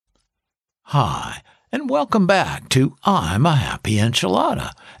Hi, and welcome back to I'm a Happy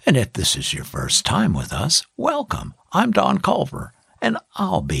Enchilada. And if this is your first time with us, welcome. I'm Don Culver, and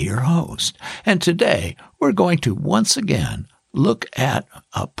I'll be your host. And today, we're going to once again look at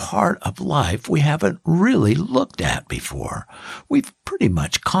a part of life we haven't really looked at before. We've pretty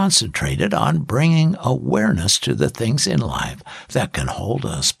much concentrated on bringing awareness to the things in life that can hold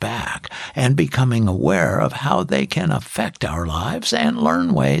us back and becoming aware of how they can affect our lives and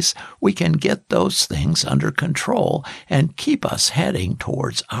learn ways we can get those things under control and keep us heading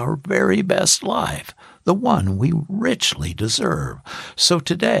towards our very best life, the one we richly deserve. So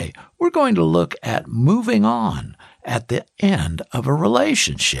today, we're going to look at moving on at the end of a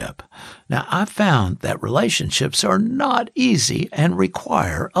relationship. Now, I've found that relationships are not easy and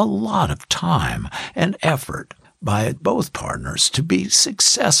require a lot of time and effort by both partners to be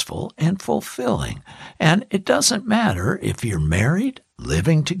successful and fulfilling. And it doesn't matter if you're married,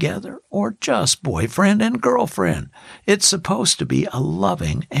 living together, or just boyfriend and girlfriend. It's supposed to be a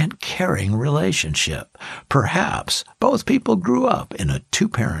loving and caring relationship. Perhaps both people grew up in a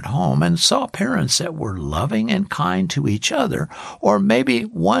two-parent home and saw parents that were loving and kind to each other, or maybe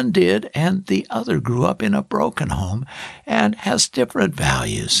one did and the other grew up in a broken home and has different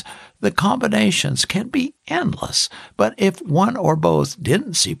values. The combinations can be endless, but if one or both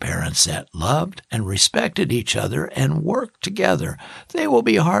didn't see parents that loved and respected each other and worked together, they will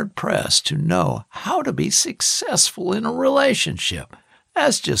be hard-pressed to know how to be successful in a relationship.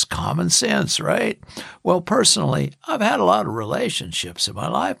 That's just common sense, right? Well, personally, I've had a lot of relationships in my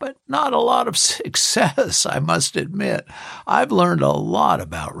life, but not a lot of success, I must admit. I've learned a lot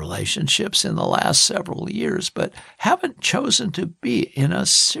about relationships in the last several years, but haven't chosen to be in a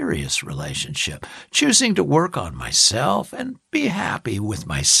serious relationship, choosing to work on myself and be happy with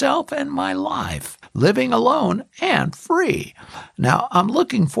myself and my life, living alone and free. Now, I'm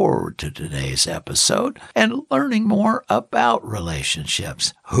looking forward to today's episode and learning more about relationships.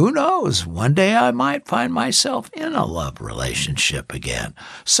 Who knows? One day I might find myself in a love relationship again.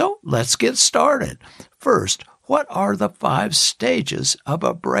 So let's get started. First, what are the 5 stages of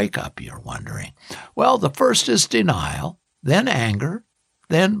a breakup, you're wondering? Well, the first is denial, then anger,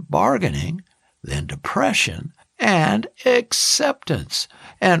 then bargaining, then depression, and acceptance.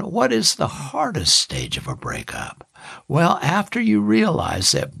 And what is the hardest stage of a breakup? Well, after you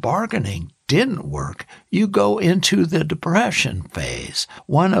realize that bargaining didn't work, you go into the depression phase,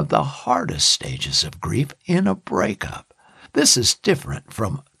 one of the hardest stages of grief in a breakup. This is different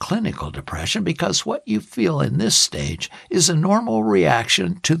from clinical depression because what you feel in this stage is a normal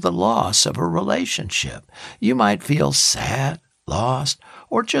reaction to the loss of a relationship. You might feel sad, lost,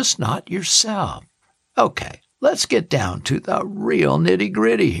 or just not yourself. Okay, let's get down to the real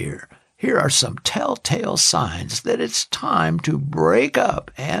nitty-gritty here. Here are some telltale signs that it's time to break up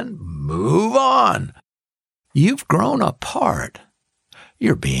and move on. You've grown apart.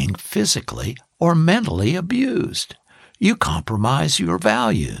 You're being physically or mentally abused. You compromise your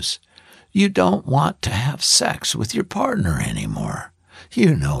values. You don't want to have sex with your partner anymore.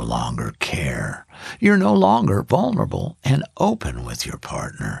 You no longer care. You're no longer vulnerable and open with your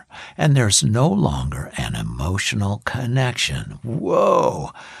partner. And there's no longer an emotional connection.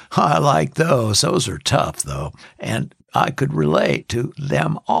 Whoa, I like those. Those are tough, though. And I could relate to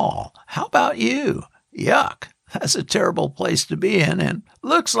them all. How about you? Yuck. That's a terrible place to be in, and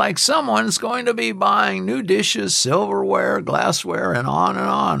looks like someone's going to be buying new dishes, silverware, glassware, and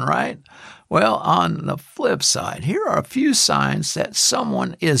on, right? Well, on the flip side, here are a few signs that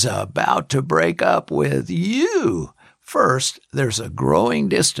someone is about to break up with you. First, there's a growing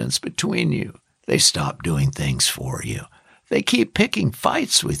distance between you. They stop doing things for you. They keep picking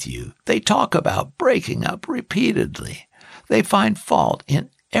fights with you. They talk about breaking up repeatedly. They find fault in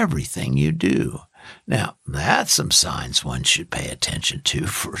everything you do. Now, that's some signs one should pay attention to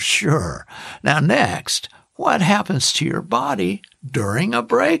for sure. Now, next, what happens to your body during a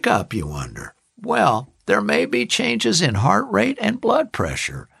breakup, you wonder? Well, there may be changes in heart rate and blood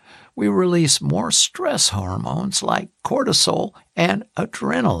pressure. We release more stress hormones like cortisol and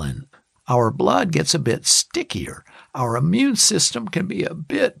adrenaline. Our blood gets a bit stickier. Our immune system can be a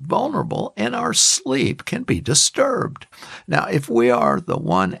bit vulnerable, and our sleep can be disturbed. Now, if we are the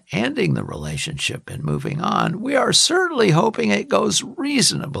one ending the relationship and moving on, we are certainly hoping it goes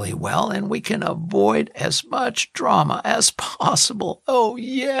reasonably well and we can avoid as much drama as possible. Oh,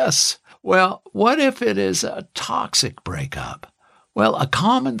 yes. Well, what if it is a toxic breakup? Well, a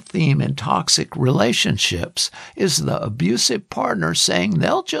common theme in toxic relationships is the abusive partner saying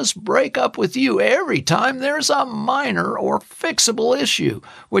they'll just break up with you every time there's a minor or fixable issue,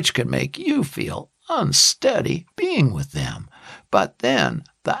 which can make you feel unsteady being with them. But then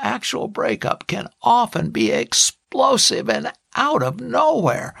the actual breakup can often be explosive and out of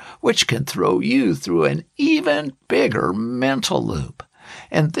nowhere, which can throw you through an even bigger mental loop.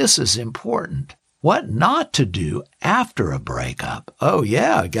 And this is important. What not to do after a breakup. Oh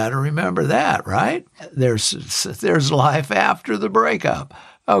yeah, got to remember that, right? There's life after the breakup.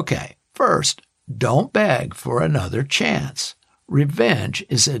 Okay, first, don't beg for another chance. Revenge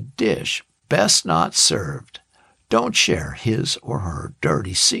is a dish best not served. Don't share his or her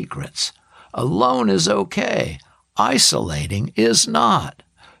dirty secrets. Alone is okay. Isolating is not.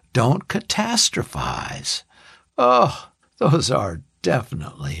 Don't catastrophize. Oh, those are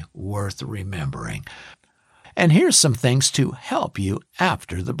definitely worth remembering. And here's some things to help you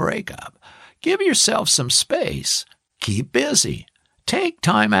after the breakup. Give yourself some space. Keep busy. Take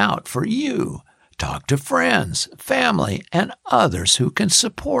time out for you. Talk to friends, family, and others who can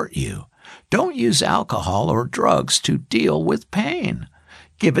support you. Don't use alcohol or drugs to deal with pain.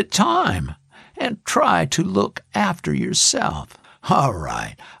 Give it time and try to look after yourself. All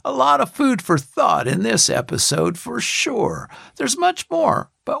right, a lot of food for thought in this episode for sure. There's much more,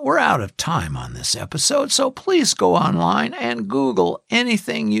 but we're out of time on this episode, so please go online and Google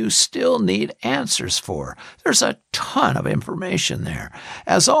anything you still need answers for. There's a ton of information there.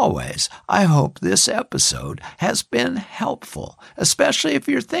 As always, I hope this episode has been helpful, especially if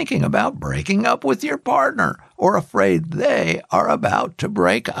you're thinking about breaking up with your partner or afraid they are about to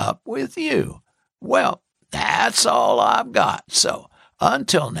break up with you. Well, that's all I've got. So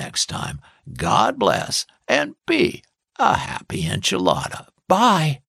until next time, God bless and be a happy enchilada. Bye.